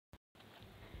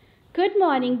Good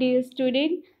morning, dear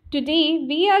student. Today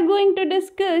we are going to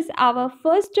discuss our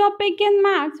first topic in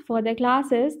maths for the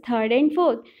classes 3rd and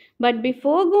 4th. But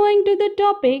before going to the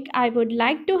topic, I would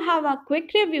like to have a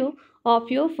quick review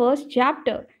of your first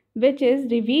chapter, which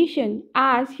is revision,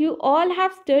 as you all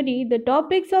have studied the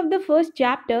topics of the first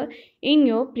chapter in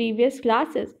your previous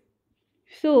classes.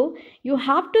 So, you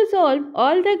have to solve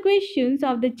all the questions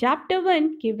of the chapter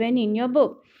 1 given in your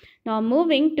book. Now,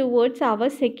 moving towards our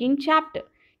second chapter.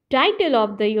 Title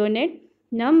of the unit: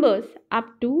 Numbers up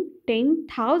to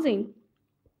 10,000.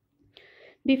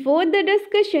 Before the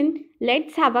discussion,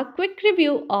 let's have a quick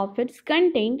review of its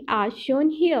content as shown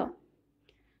here.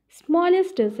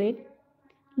 Smallest digit,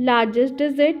 largest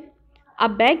digit,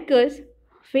 abacus,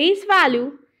 face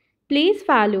value, place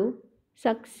value,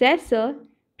 successor,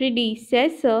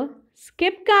 predecessor,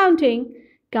 skip counting,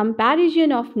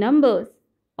 comparison of numbers,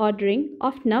 ordering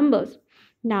of numbers.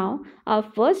 Now, our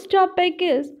first topic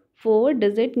is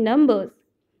 4-digit numbers.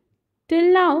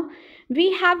 Till now,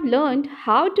 we have learned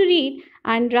how to read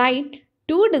and write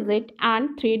 2-digit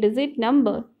and 3-digit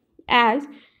number. As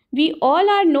we all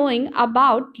are knowing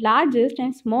about largest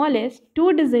and smallest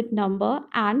 2-digit number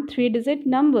and 3-digit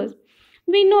numbers.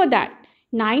 We know that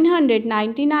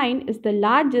 999 is the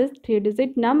largest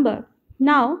 3-digit number.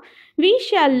 Now, we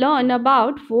shall learn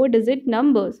about 4-digit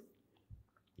numbers.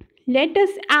 Let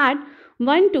us add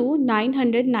 1 to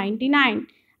 999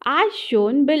 as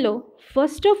shown below.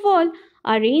 First of all,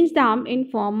 arrange them in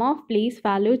form of place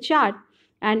value chart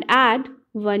and add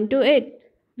 1 to it,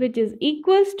 which is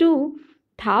equals to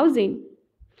 1000.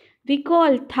 We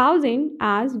call 1000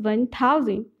 as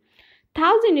 1000.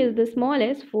 1000 is the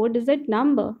smallest 4-digit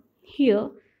number. Here,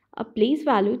 a place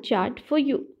value chart for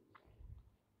you.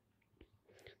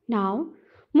 Now,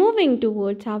 moving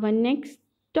towards our next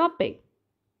topic.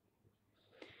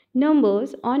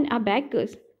 Numbers on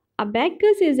abacus.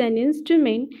 Abacus is an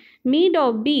instrument made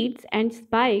of beads and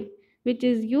spikes which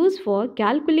is used for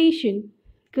calculation.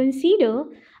 Consider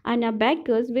an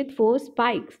abacus with 4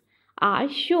 spikes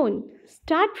as shown.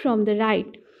 Start from the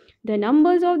right. The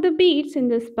numbers of the beads in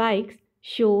the spikes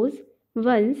shows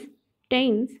ones,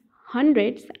 tens,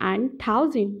 hundreds and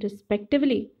thousands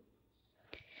respectively.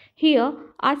 Here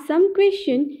are some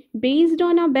questions based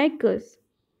on abacus.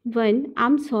 One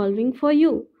I'm solving for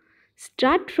you.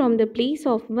 Start from the place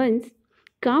of ones,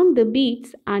 count the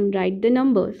beads and write the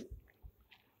numbers.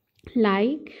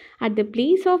 Like at the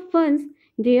place of ones,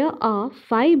 there are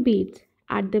 5 beads.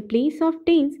 At the place of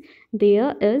tens,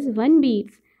 there is 1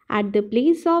 bead. At the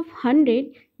place of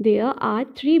 100, there are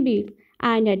 3 beads.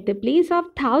 And at the place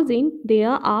of 1000, there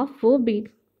are 4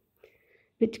 beads,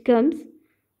 which comes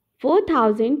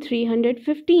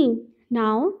 4315.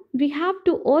 Now we have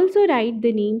to also write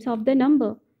the names of the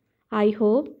number. I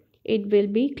hope it will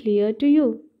be clear to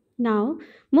you. Now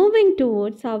moving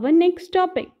towards our next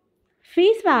topic.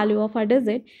 Face value of a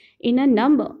digit in a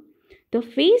number. The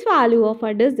face value of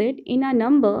a digit in a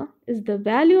number is the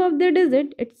value of the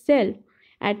digit itself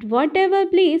at whatever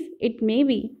place it may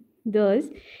be. Thus,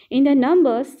 in the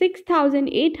number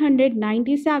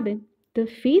 6897, the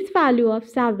face value of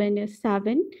 7 is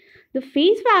 7, the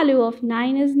face value of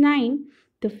 9 is 9,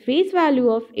 the face value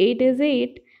of 8 is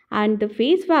 8, and the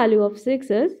face value of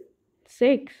 6 is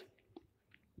 6.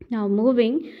 Now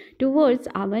moving towards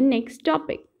our next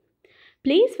topic.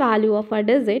 Place value of a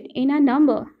digit in a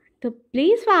number. The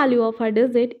place value of a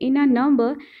digit in a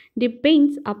number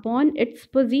depends upon its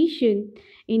position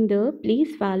in the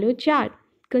place value chart.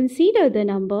 Consider the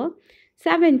number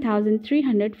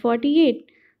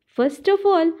 7348. First of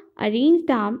all, arrange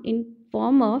them in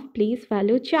form of place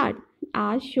value chart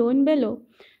as shown below.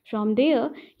 From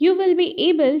there, you will be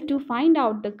able to find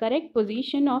out the correct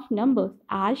position of numbers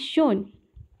as shown.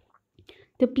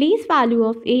 The place value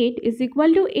of 8 is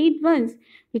equal to 8 ones,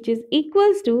 which is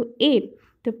equals to 8.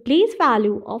 The place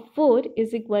value of 4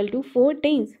 is equal to 4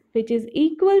 tens, which is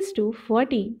equals to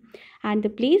 40. And the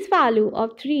place value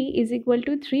of 3 is equal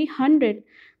to 300,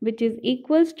 which is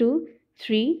equals to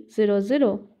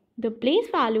 300. The place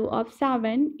value of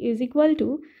 7 is equal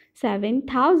to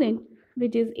 7000,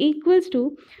 which is equals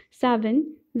to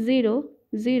 7000.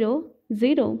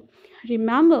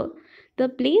 Remember, the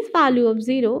place value of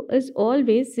 0 is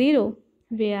always 0,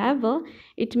 wherever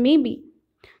it may be.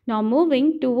 Now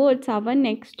moving towards our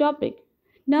next topic.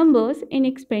 Numbers in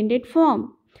expanded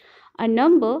form. A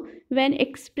number, when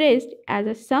expressed as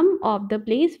a sum of the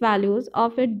place values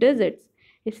of its digits,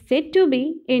 is said to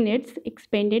be in its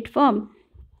expanded form.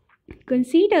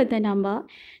 Consider the number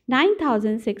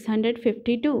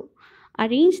 9652.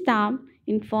 Arrange them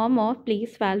in form of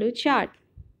place value chart.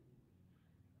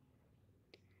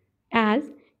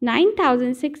 As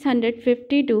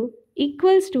 9652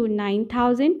 equals to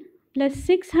 9,000 plus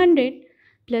 600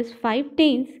 plus 5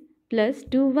 tens plus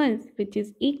 2 ones, which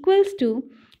is equals to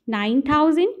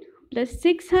 9,000 plus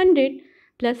 600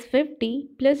 plus 50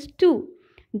 plus 2.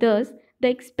 Thus, the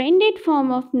expanded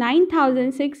form of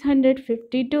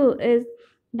 9,652 is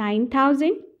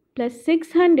 9,000 plus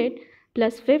 600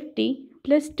 plus 50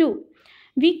 plus 2.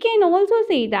 We can also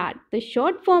say that the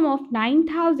short form of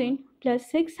 9,000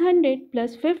 plus 600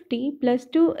 plus 50 plus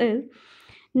 2 is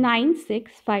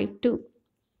 9652.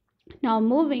 Now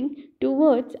moving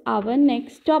towards our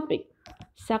next topic,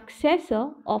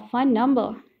 successor of a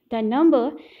number. The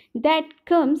number that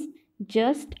comes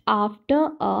just after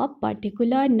a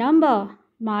particular number.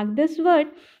 Mark this word,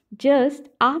 just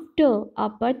after a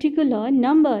particular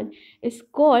number is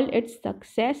called its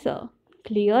successor.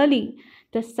 Clearly,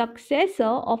 the successor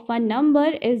of a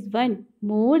number is 1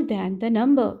 more than the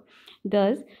number.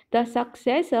 Thus, the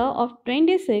successor of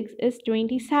 26 is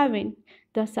 27.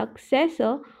 The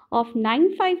successor of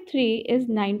 953 is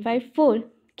 954.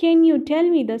 Can you tell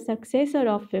me the successor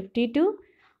of 52?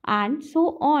 And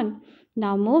so on.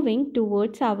 Now moving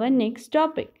towards our next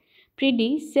topic,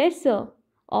 predecessor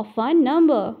of a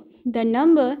number. The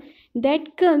number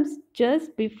that comes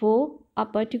just before a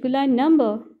particular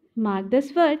number. Mark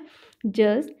this word,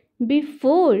 just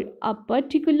before a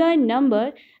particular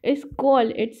number is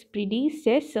called its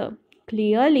predecessor.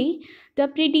 Clearly, the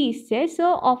predecessor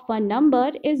of a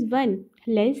number is 1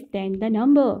 less than the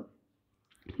number.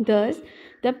 Thus,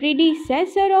 the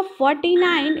predecessor of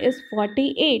 49 is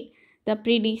 48. The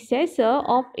predecessor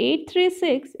of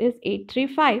 836 is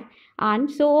 835,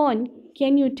 and so on.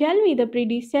 Can you tell me the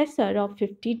predecessor of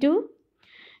 52?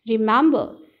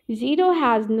 Remember, 0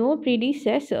 has no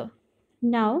predecessor.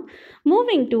 Now,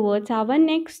 moving towards our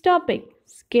next topic,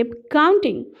 skip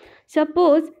counting.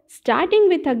 Suppose, starting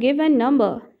with a given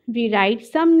number, we write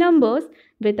some numbers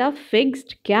with a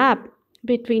fixed gap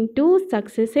between two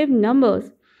successive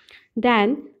numbers.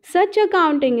 Then, such a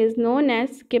counting is known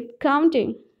as skip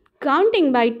counting.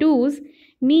 Counting by twos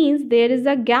means there is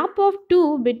a gap of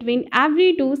 2 between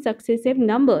every two successive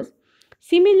numbers.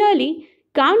 Similarly,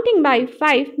 counting by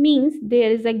 5 means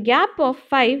there is a gap of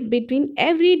 5 between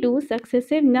every two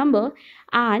successive number,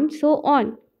 and so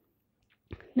on.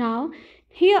 Now,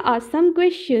 here are some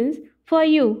questions for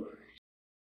you.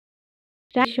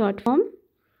 Write short form.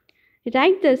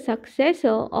 Write the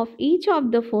successor of each of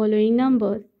the following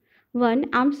numbers. 1.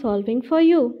 I'm solving for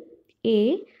you.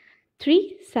 A.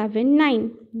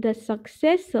 379. The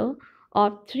successor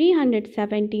of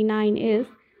 379 is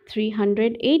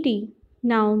 380.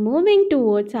 Now moving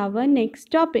towards our next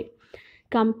topic,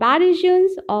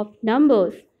 comparisons of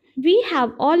numbers. We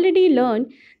have already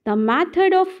learned the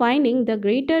method of finding the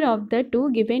greater of the two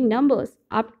given numbers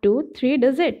up to 3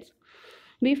 digits.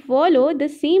 We follow the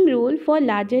same rule for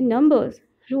larger numbers.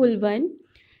 Rule 1.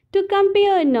 To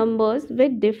compare numbers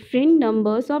with different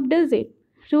numbers of digits.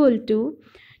 Rule 2.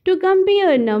 To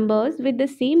compare numbers with the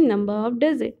same number of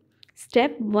digits.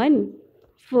 Step 1.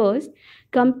 First,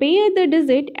 compare the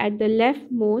digit at the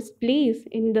leftmost place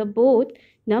in the both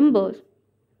numbers.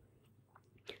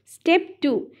 Step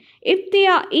 2. If they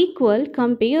are equal,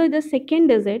 compare the second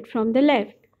digit from the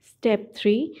left. Step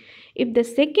 3. If the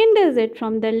second digit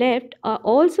from the left are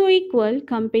also equal,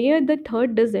 compare the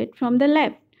third digit from the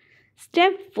left.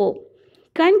 Step 4.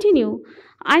 Continue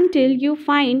until you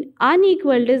find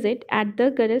unequal digit at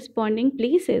the corresponding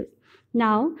places.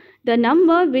 Now, the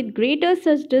number with greater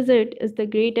such digit is the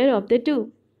greater of the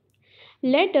two.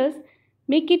 Let us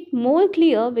make it more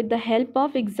clear with the help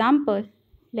of example.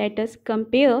 Let us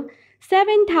compare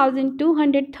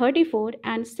 7,234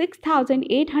 and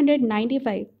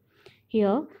 6,895.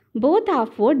 Here, both are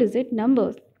 4-digit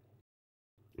numbers.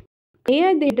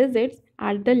 Compare the digits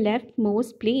at the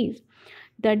leftmost place.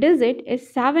 The digit is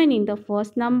 7 in the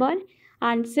first number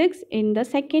and 6 in the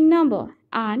second number,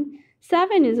 and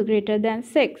 7 is greater than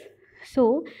 6.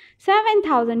 So,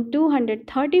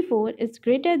 7,234 is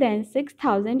greater than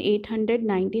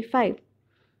 6,895.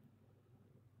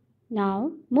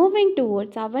 Now, moving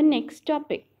towards our next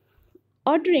topic,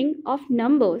 ordering of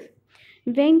numbers.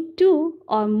 When two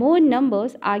or more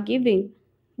numbers are given,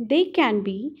 they can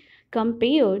be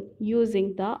compared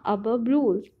using the above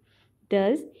rules.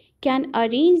 Thus, can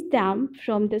arrange them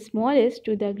from the smallest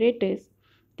to the greatest,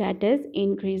 that is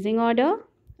increasing order,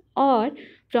 or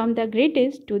from the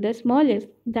greatest to the smallest,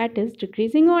 that is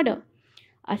decreasing order.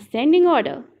 Ascending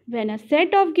order, when a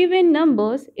set of given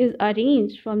numbers is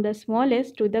arranged from the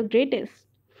smallest to the greatest,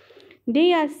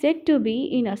 they are said to be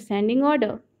in ascending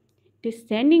order.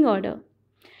 Descending order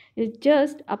is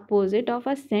just opposite of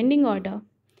ascending order,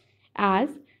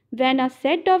 as When a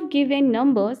set of given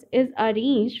numbers is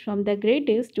arranged from the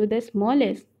greatest to the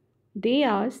smallest, they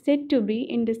are said to be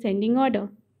in descending order.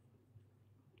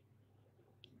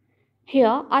 Here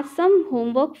are some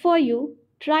homework for you.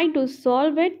 Try to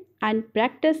solve it and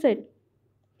practice it.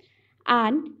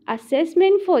 And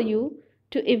assessment for you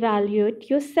to evaluate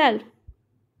yourself.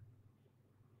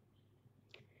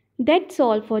 That's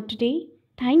all for today.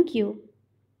 Thank you.